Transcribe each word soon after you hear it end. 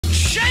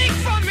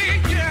for me,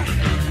 yeah.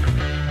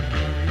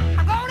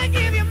 I'm gonna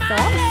give you my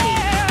love.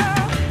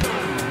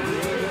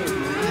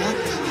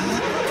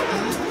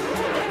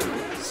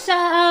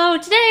 So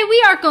today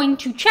we are going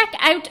to check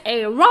out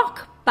a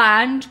rock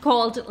band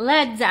called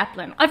Led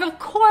Zeppelin. I've of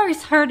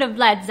course heard of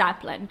Led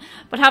Zeppelin,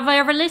 but have I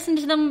ever listened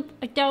to them?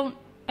 I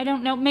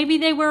don't know. Maybe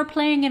they were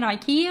playing in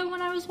IKEA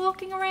when I was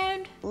walking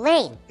around.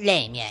 Lame,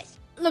 yes.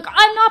 Look,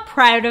 I'm not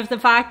proud of the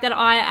fact that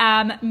I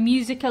am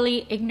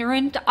musically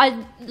ignorant.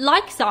 I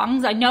like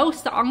songs, I know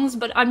songs,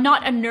 but I'm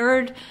not a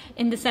nerd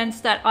in the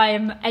sense that I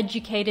am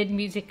educated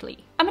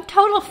musically. I'm a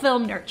total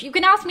film nerd. You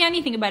can ask me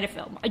anything about a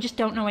film. I just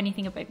don't know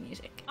anything about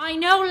music. I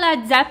know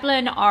Led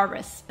Zeppelin are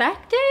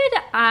respected,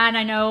 and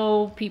I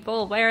know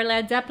people wear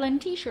Led Zeppelin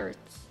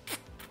t-shirts.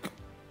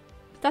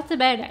 That's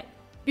about it.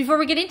 Before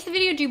we get into the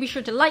video, do be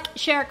sure to like,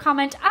 share,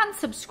 comment, and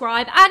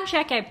subscribe, and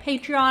check out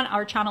Patreon,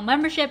 our channel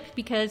membership,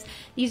 because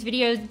these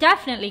videos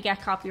definitely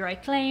get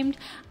copyright claimed,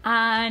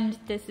 and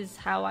this is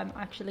how I'm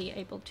actually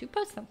able to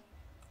post them.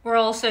 We're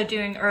also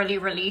doing early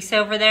release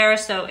over there,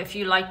 so if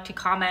you like to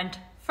comment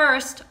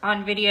first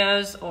on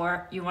videos,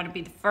 or you want to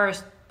be the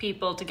first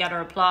people to get a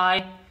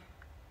reply,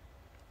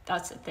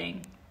 that's a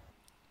thing.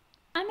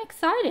 I'm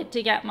excited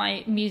to get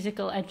my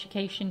musical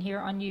education here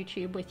on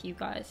YouTube with you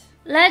guys.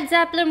 Led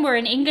Zeppelin were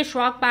an English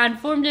rock band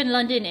formed in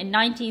London in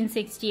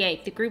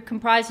 1968. The group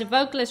comprised of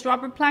vocalist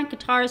Robert Plant,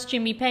 guitarist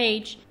Jimmy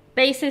Page,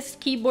 bassist,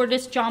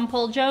 keyboardist John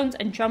Paul Jones,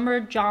 and drummer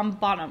John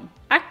Bonham.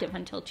 Active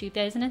until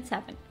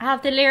 2007. I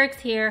have the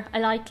lyrics here. I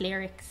like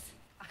lyrics.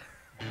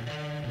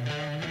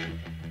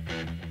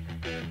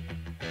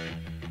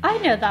 I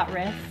know that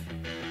riff.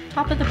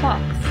 Top of the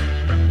Pops.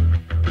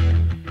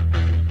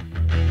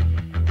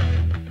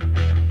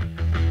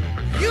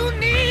 You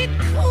need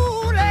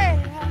cooling,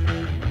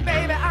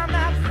 baby, I'm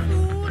not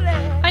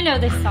fooling. I know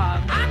this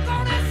song. I'm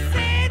gonna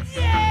send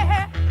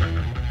yeah,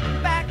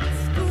 back to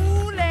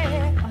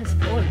schooling. Oh, his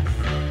voice.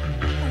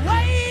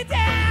 Way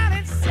down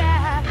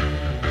inside,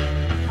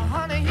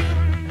 honey, you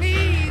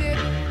need it.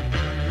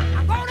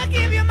 I'm gonna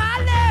give you my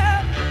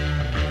love.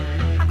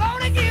 I'm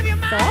gonna give you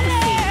my love.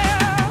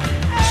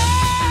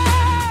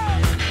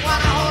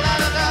 Want a whole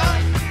lot of love.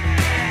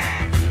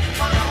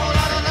 Want a whole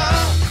lot of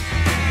love.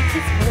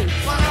 His voice.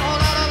 Want a whole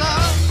lot of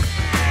love.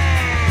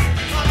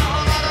 Want a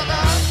whole lot of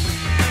love.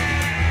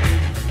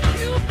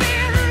 You've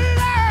been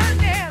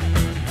learning,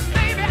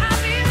 baby,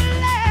 I've been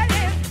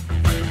learning.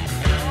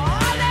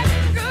 All that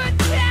good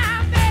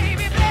time,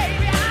 baby,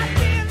 I've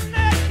been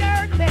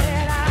nurtured.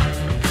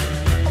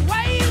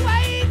 Way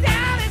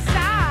down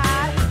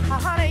inside,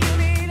 honey, you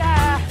need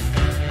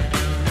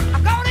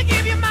I'm gonna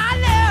give you my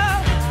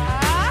love.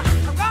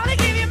 I'm gonna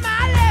give you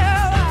my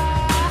love.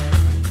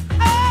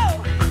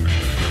 Oh,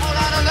 whole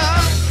lot of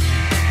love.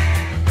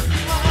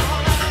 Want a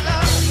whole lot of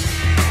love.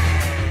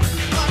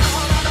 Want a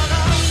whole lot of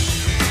love.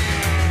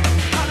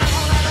 Want a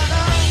whole lot of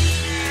love.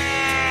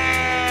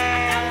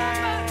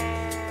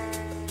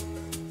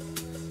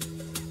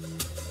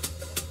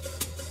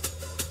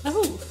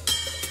 Oh,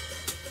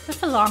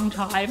 that's a long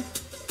time.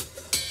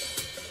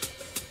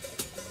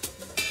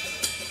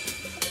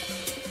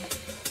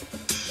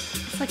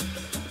 It's like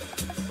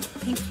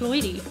Pink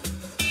Floydy.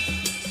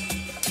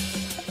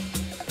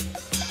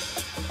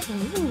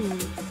 Ooh.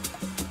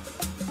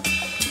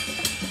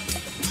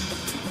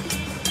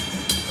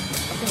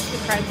 Just the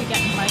crowd be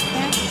getting like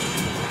that.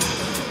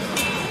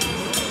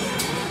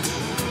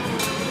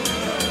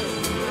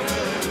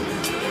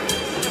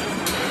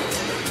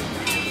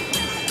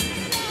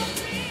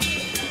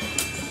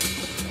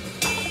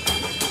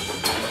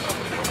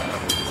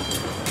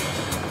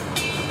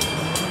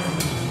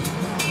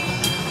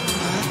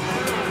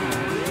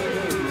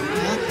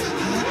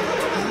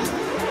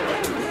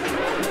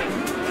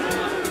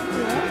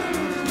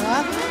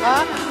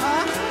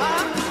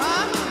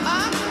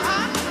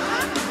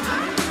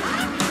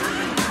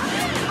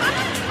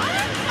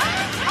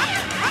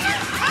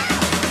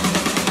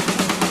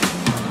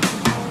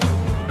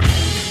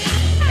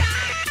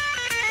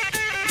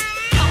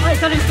 I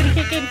thought it was gonna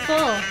kick in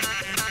full.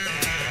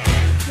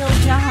 Little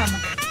jam.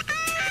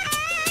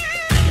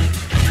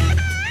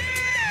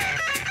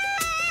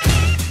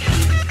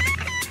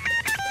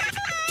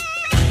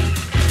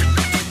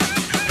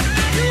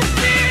 You've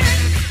been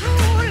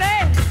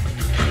drooling,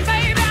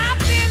 baby, I've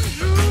been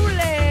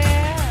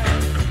drooling.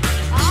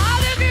 All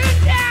the good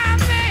time,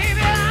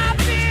 baby, I've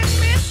been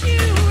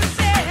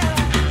misusing.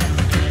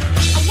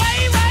 Way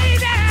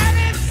down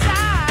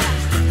inside,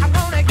 I'm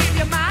gonna give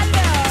you my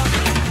love.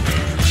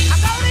 I'm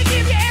gonna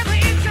give you every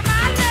inch of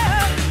my love.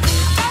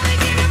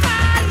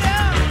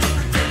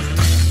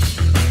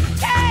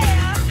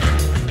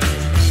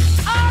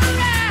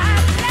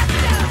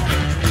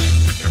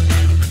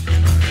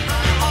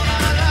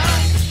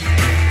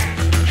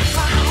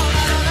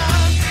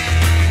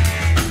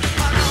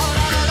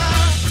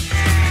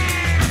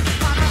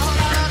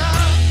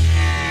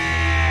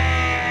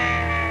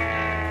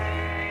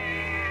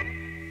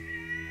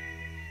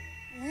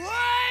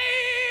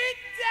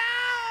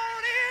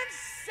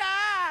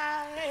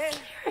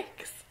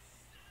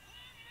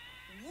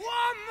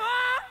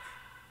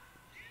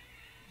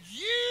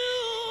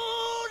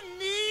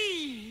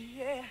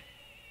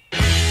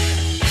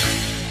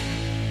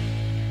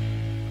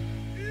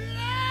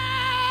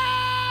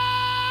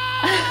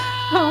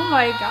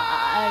 my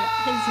god,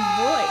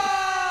 his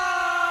voice.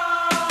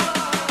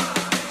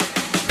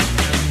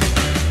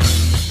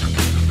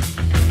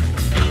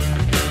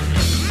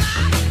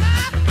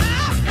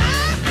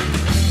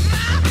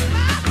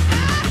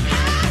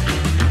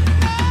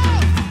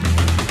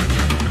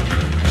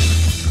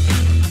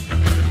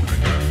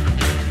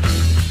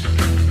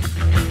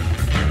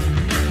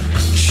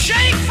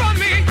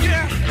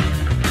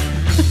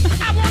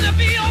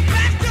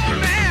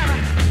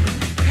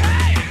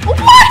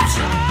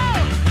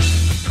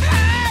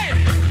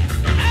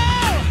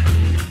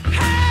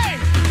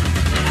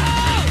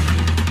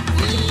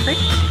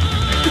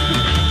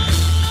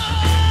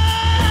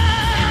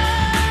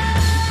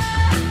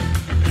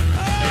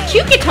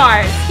 Two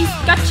guitars! He's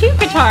got two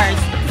guitars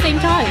at the same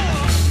time.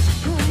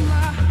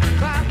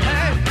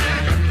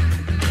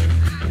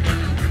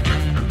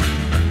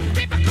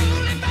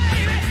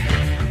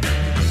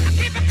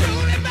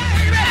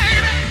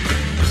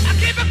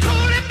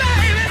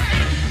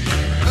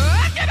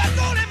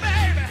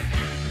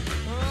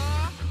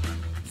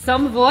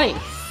 Some voice.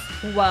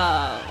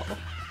 Whoa.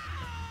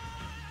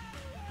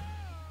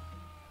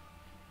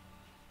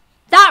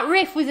 That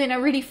riff was in a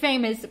really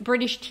famous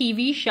British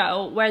TV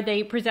show where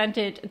they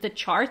presented the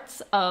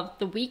charts of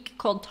the week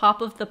called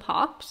Top of the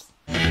Pops.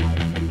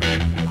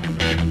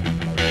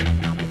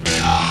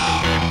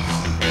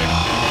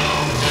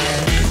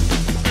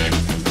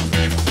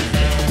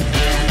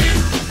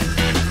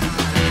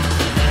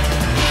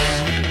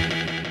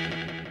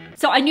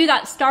 So I knew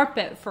that start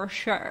bit for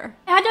sure.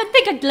 I don't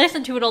think I'd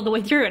listened to it all the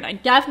way through, and I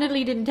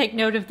definitely didn't take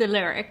note of the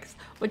lyrics,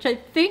 which I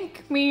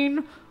think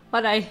mean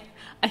what I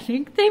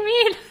think they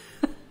mean.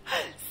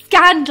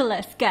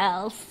 Scandalous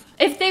girls.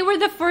 If they were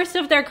the first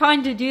of their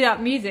kind to do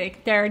that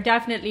music, they're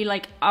definitely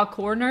like a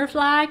corner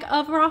flag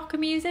of rock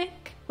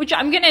music, which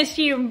I'm gonna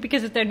assume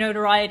because of their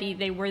notoriety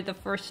they were the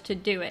first to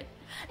do it.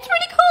 It's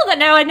really cool that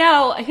now I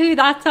know who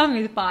that song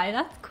is by.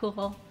 That's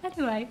cool.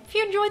 Anyway, if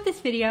you enjoyed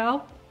this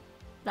video,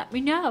 let me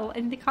know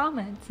in the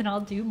comments and I'll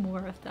do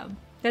more of them.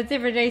 That's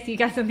it for today. See you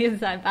guys on the other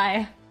side.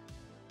 Bye.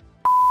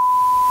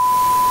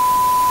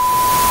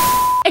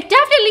 It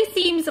definitely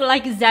seems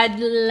like Led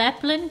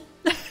Zeppelin.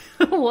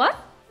 What?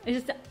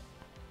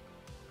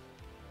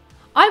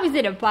 I was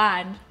in a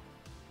band,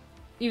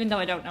 even though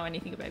I don't know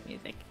anything about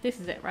music. This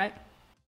is it, right?